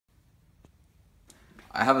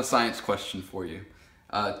I have a science question for you.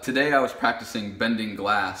 Today I was practicing bending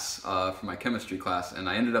glass for my chemistry class, and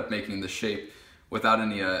I ended up making the shape without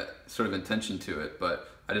any sort of intention to it, but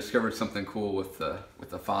I discovered something cool with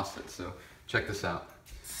the faucet. So check this out.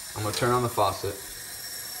 I'm going to turn on the faucet,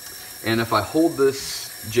 and if I hold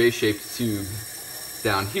this J-shaped tube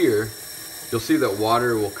down here, you'll see that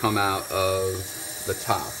water will come out of the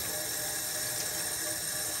top.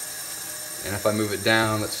 And if I move it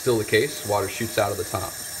down, that's still the case. Water shoots out of the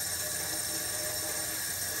top.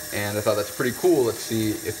 And I thought that's pretty cool. Let's see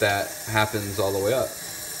if that happens all the way up.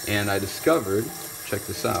 And I discovered, check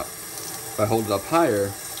this out. If I hold it up higher,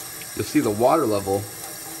 you'll see the water level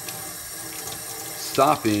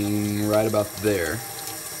stopping right about there.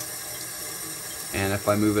 And if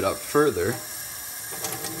I move it up further,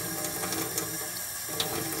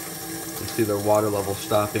 you'll see the water level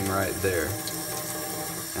stopping right there.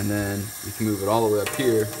 And then you can move it all the way up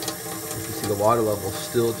here. You can see the water level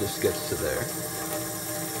still just gets to there.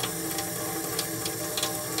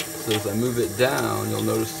 So as I move it down, you'll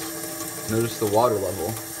notice the water level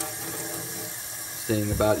staying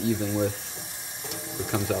about even with what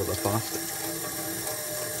comes out of the faucet.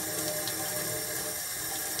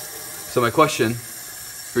 So my question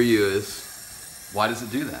for you is, why does it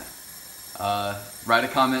do that? Write a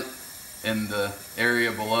comment in the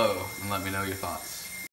area below and let me know your thoughts.